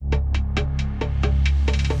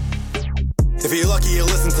If you're lucky, you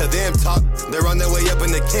listen to them talk. They're on their way up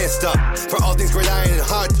and they can't stop. For all things gridiron and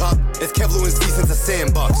hard top, it's Kev Lewis D since the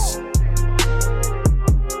Sandbox.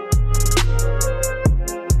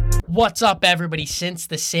 What's up, everybody? Since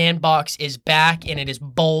the Sandbox is back, and it is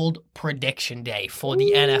bold prediction day for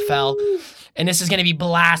the NFL, and this is going to be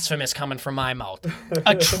blasphemous coming from my mouth.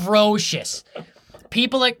 Atrocious.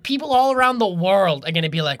 People all around the world are going to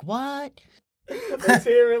be like, what? Let's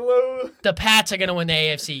hear it, Lou. The Pats are going to win the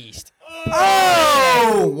AFC East.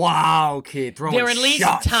 Oh, wow, kid. They're at least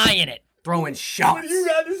tying it. Throwing shots. What do you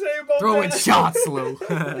got to say about Throwing that? shots, Lou.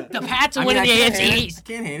 The Pats are winning the AFC East. I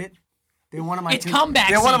can't hate it. They're one of my It's comeback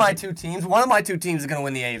They're one of my season. two teams. One of my two teams is going to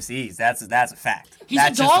win the AFC East. That's a fact. He's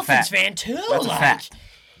That's a just Dolphins fact. fan, too. That's a fact.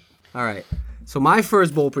 All right. So my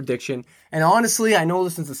first bold prediction, and honestly, I know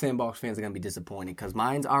Since the Sandbox fans are going to be disappointed because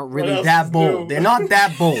mine aren't really else that is bold. new? They're not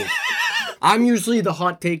that bold. I'm usually the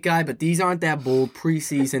hot take guy, but these aren't that bold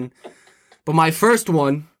preseason. But my first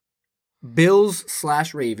one,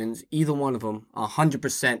 Bills/Ravens, either one of them,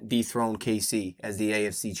 100% dethrone KC as the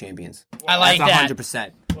AFC champions. I like That's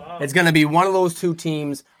that. 100%. Wow. It's going to be one of those two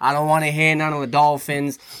teams. I don't want to hear none of the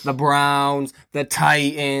Dolphins, the Browns, the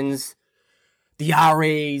Titans, the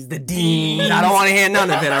RAs, the Deans. I don't want to hear none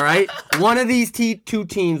of it, all right? One of these two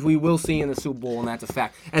teams we will see in the Super Bowl, and that's a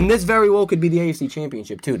fact. And this very well could be the AFC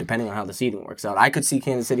Championship, too, depending on how the seeding works out. I could see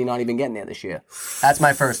Kansas City not even getting there this year. That's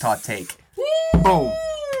my first hot take. Boom.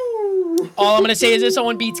 All I'm going to say is if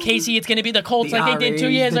someone beats KC, it's going to be the Colts like they did 2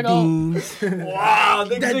 years ago. Wow,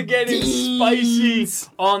 things are getting spicy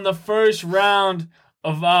on the first round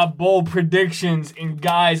of our bold predictions. And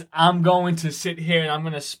guys, I'm going to sit here and I'm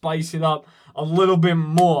going to spice it up a little bit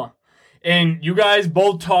more. And you guys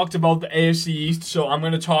both talked about the AFC East, so I'm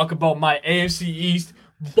going to talk about my AFC East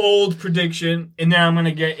bold prediction, and then I'm going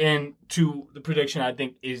to get into the prediction I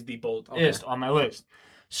think is the boldest on my list.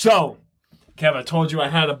 So, Kev, I told you I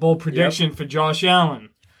had a bold prediction for Josh Allen.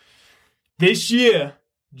 This year,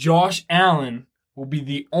 Josh Allen will be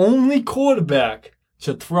the only quarterback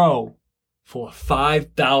to throw for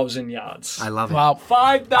 5,000 yards. I love it. Wow.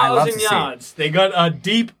 5,000 yards. They got a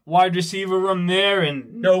deep wide receiver room there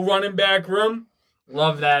and no running back room.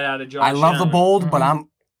 Love that out of Josh I love Allen. the bold, but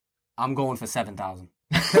I'm going for 7,000.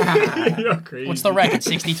 You're crazy. What's the record,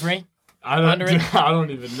 63? I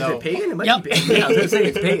don't even know. Peyton? It might Yep. be Peyton. Yeah, I was going to say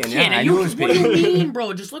it's Peyton. Yeah, I knew it was What do you Peyton. mean,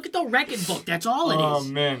 bro? Just look at the record book. That's all it is. Oh,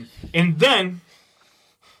 man. And then,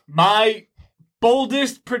 my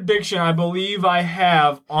boldest prediction I believe I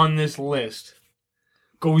have on this list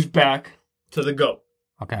goes back to the GOAT.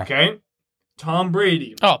 Okay? Tom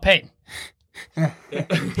Brady. Oh, Peyton.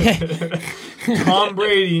 Tom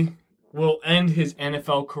Brady will end his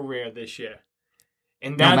NFL career this year.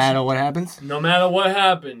 And that's No matter what happens? no matter what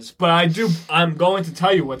happens. But I'm going to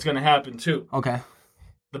tell you what's going to happen too. Okay.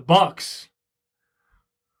 The Bucks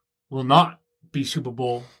will not be Super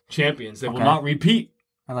Bowl champions. They will not repeat.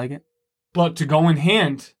 I like it. But to go in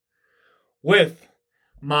hand with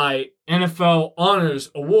my NFL Honors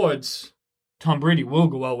Awards, Tom Brady will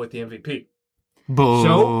go out with the MVP. Boo.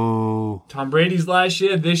 So, Tom Brady's last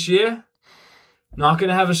year, this year, not going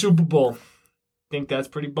to have a Super Bowl. Think that's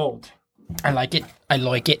pretty bold. I like it. I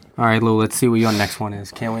like it. All right, Lou, let's see what your next one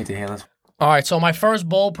is. Can't wait to hear this. All right, so my first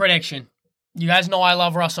bold prediction. You guys know I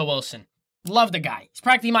love Russell Wilson. Love the guy. He's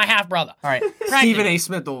practically my half-brother. All right, Stephen A.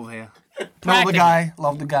 Smith over here. Know the guy,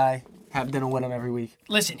 love the guy, have dinner with him every week.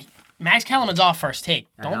 Listen, Max Kellerman's off first take.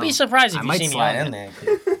 Don't be surprised if you see me slide on in it.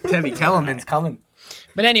 there. Kevin Kellerman's coming.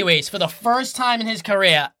 But anyways, for the first time in his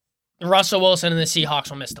career, Russell Wilson and the Seahawks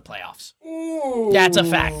will miss the playoffs. Ooh. That's a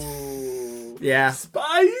fact. Yeah.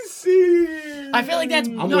 Spicy. I feel like that's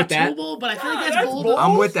I'm not with that. too bold, but I feel like that's that's bold. bold.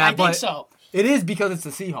 I'm with that, I think but so. it is because it's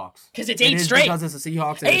the Seahawks. Because it's It 8 is straight. because it's the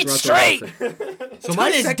Seahawks and 8 it's Russell straight. Wilson. So To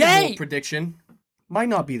my this second day. bold prediction might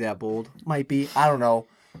not be that bold. Might be. I don't know.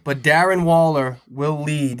 But Darren Waller will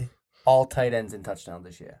lead all tight ends in touchdowns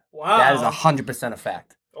this year. Wow. That is 100% a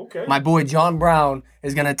fact. Okay. My boy John Brown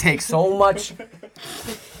is going to take so much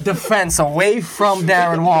defense away from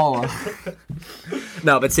Darren Waller.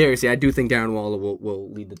 No, but seriously, I do think Darren Waller will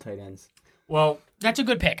lead the tight ends. Well, That's a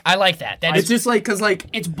good pick. I like that. That It's is, just like, because like,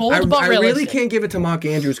 it's bold I but really realistic. can't give it to Mark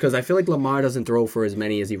Andrews because I feel like Lamar doesn't throw for as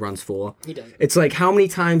many as he runs for. He doesn't. It's like, how many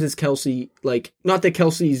times is Kelsey, like, not that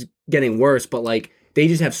Kelsey's getting worse, but like, they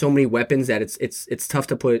just have so many weapons that it's tough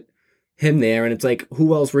to put him there, and it's like,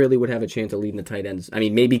 who else really would have a chance of leading the tight ends? I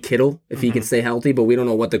mean, maybe Kittle, if he can stay healthy, but we don't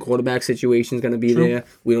know what the quarterback situation is going to be there.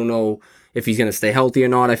 We don't know if he's going to stay healthy or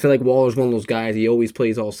not. I feel like Waller's one of those guys, he always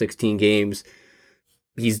plays all 16 games.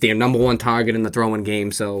 He's their number one target in the throwing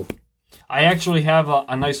game, so I actually have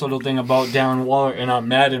a nice little thing about Darren Waller in our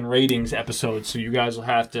Madden ratings episode, so you guys will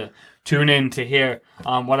have to tune in to hear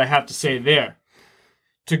what I have to say there.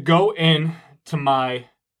 To go in to my...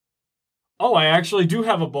 Oh, I actually do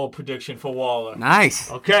have a bold prediction for Waller. Nice.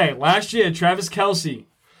 Okay, last year, Travis Kelce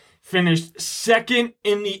finished second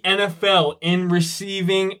in the NFL in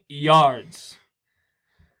receiving yards.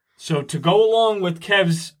 So to go along with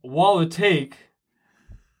Kev's Waller take,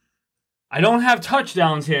 I don't have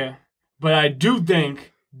touchdowns here, but I do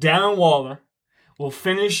think Darren Waller will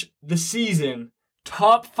finish the season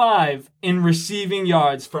top 5 in receiving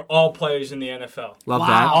yards for all players in the NFL. Love Wow.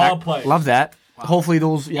 that. All players. Love that. Hopefully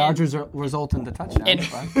those yards result in the touchdown.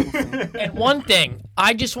 And one thing,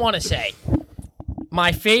 I just want to say,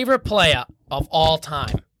 my favorite player of all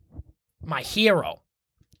time, my hero,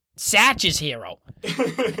 Satch's hero,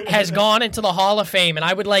 has gone into the Hall of Fame, and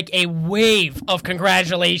I would like a wave of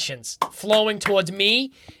congratulations flowing towards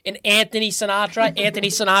me and Anthony Sinatra. Anthony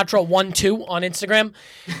Sinatra 12 on Instagram.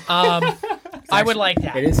 I would like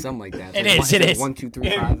that. It is something like that. It It's is. 1, 2, 3,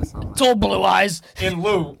 5 or something. It's all blue eyes. And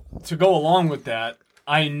Lou, to go along with that,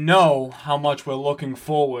 I know how much we're looking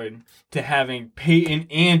forward to having Peyton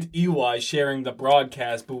and Eli sharing the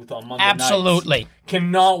broadcast booth on Monday nights. Absolutely.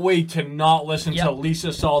 Cannot wait to not listen Yep. to Lisa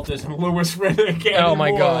Saltis and Lewis Riddick Oh, my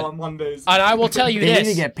anymore God. on Mondays. And I will tell you They need to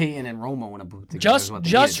this. get Peyton and Romo in a booth together. is what they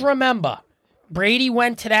Just need. remember, Brady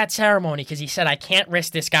went to that ceremony because he said, I can't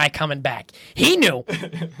risk this guy coming back. He knew.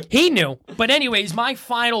 He knew. But anyways, my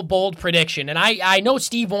final bold prediction, and I know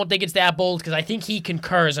Steve won't think it's that bold because I think he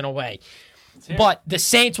concurs in a way, but the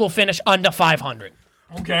Saints will finish under 500.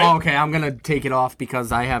 Okay. Oh, okay, I'm going to take it off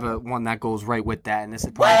because I have one that goes right with that, and this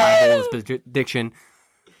is probably my boldest prediction.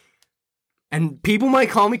 And people might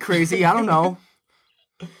call me crazy, I don't know.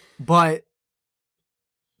 But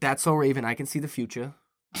that's so Raven, I can see the future.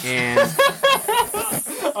 And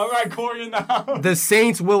All right, Corey in the house. the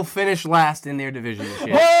Saints will finish last in their division this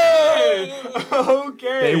year. Hey!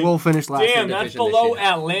 Okay. They will finish last Damn, in their that's division below this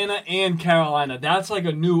year. Atlanta and Carolina. That's like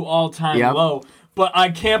a new all-time Yep. low. But I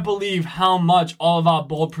can't believe how much all of our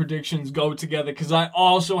bold predictions go together because I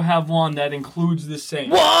also have one that includes the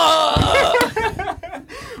Saints. It's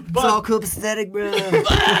all copacetic, bro.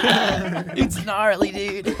 It's gnarly,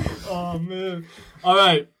 dude. Oh, man. All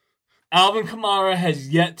right. Alvin Kamara has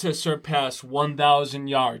yet to surpass 1,000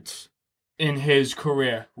 yards in his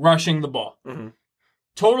career, rushing the ball. Mm-hmm.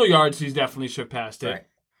 Total yards, he's definitely surpassed it. Right.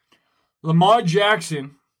 Lamar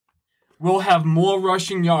Jackson will have more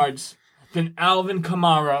rushing yards than Alvin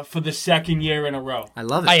Kamara for the second year in a row. I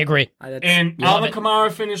love it. I agree. And Love Alvin it.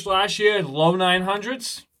 Kamara finished last year at low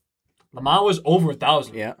 900s. Lamar was over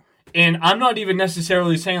 1,000. Yeah. And I'm not even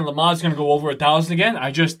necessarily saying Lamar's going to go over 1,000 again.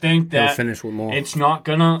 I just think They'll that finish with more. it's not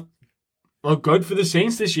going to look good for the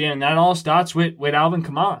Saints this year, and that all starts with Alvin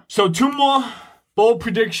Kamara. So 2 more bold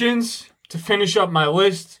predictions to finish up my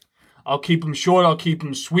list. I'll keep them short. I'll keep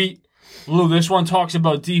them sweet. Lou, this one talks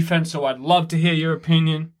about defense, so I'd love to hear your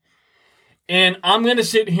opinion. And I'm going to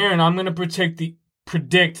sit here and I'm going to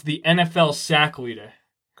predict the NFL sack leader.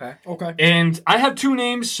 Okay. And I have 2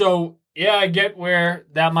 names, so yeah, I get where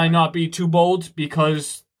that might not be too bold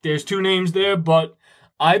because there's 2 names there, but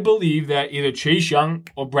I believe that either Chase Young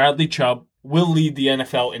or Bradley Chubb will lead the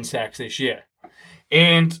NFL in sacks this year.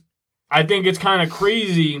 And I think it's kind of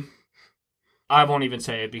crazy. I won't even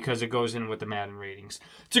say it because it goes in with the Madden ratings.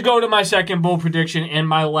 To go to my second bold prediction and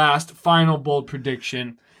my last final bold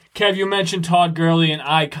prediction. Kev, you mentioned Todd Gurley, and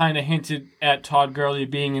I kind of hinted at Todd Gurley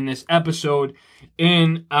being in this episode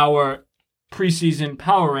in our preseason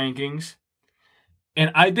power rankings.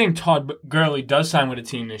 And I think Todd Gurley does sign with a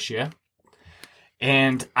team this year.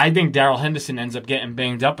 And I think Darrell Henderson ends up getting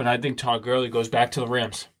banged up, and I think Todd Gurley goes back to the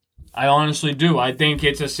Rams. I honestly do. I think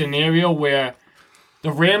it's a scenario where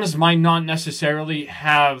the Rams might not necessarily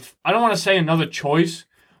have, I don't want to say another choice,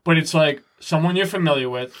 but it's like someone you're familiar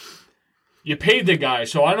with. You paid the guy,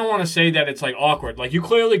 so I don't want to say that it's like awkward. Like you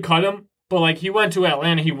clearly cut him, but like he went to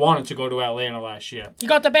Atlanta, he wanted to go to Atlanta last year. You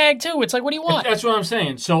got the bag, too. It's like, what do you want? That's what I'm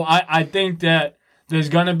saying. So I think that there's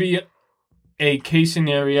going to be a case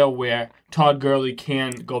scenario where Todd Gurley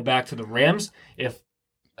can go back to the Rams. If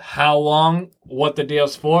how long, what the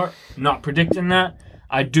deal's for, not predicting that.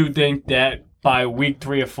 I do think that by week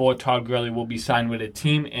 3 or 4, Todd Gurley will be signed with a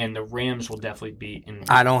team, and the Rams will definitely be in.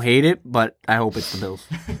 I don't hate it, but I hope it's the Bills.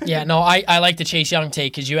 Yeah, no, I like the Chase Young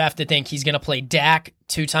take because you have to think he's going to play Dak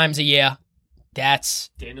 2 times a year. That's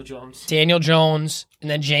Daniel Jones. Daniel Jones and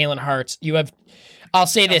then Jalen Hurts. You have, I'll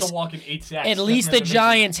say That's this, a walking 8 sacks. at least the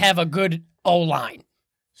Giants have a good O-line.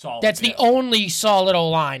 Solid, That's the yeah. only solid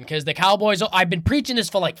O-line because the Cowboys, I've been preaching this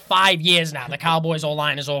for like 5 years now. The Cowboys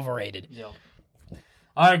O-line is overrated. Yeah.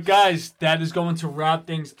 All right, guys, that is going to wrap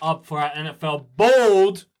things up for our NFL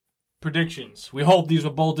bold predictions. We hope these were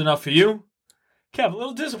bold enough for you. Kev, a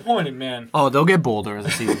little disappointed, man. Oh, they'll get bolder as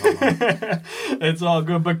the season goes on. It's all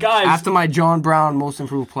good. But, guys... After my John Brown most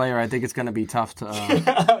improved player, I think it's going to be tough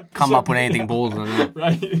to come up with anything bolder than that.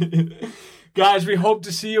 Right. Guys, we hope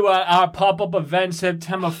to see you at our pop-up event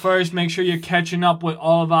September 1st. Make sure you're catching up with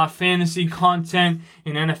all of our fantasy content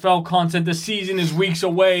and NFL content. The season is weeks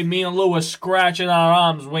away. Me and Lou are scratching our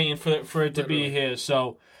arms waiting for it to be here.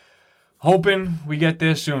 So, hoping we get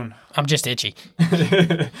there soon. I'm just itchy.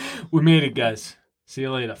 We made it, guys. See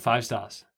you later. 5 stars.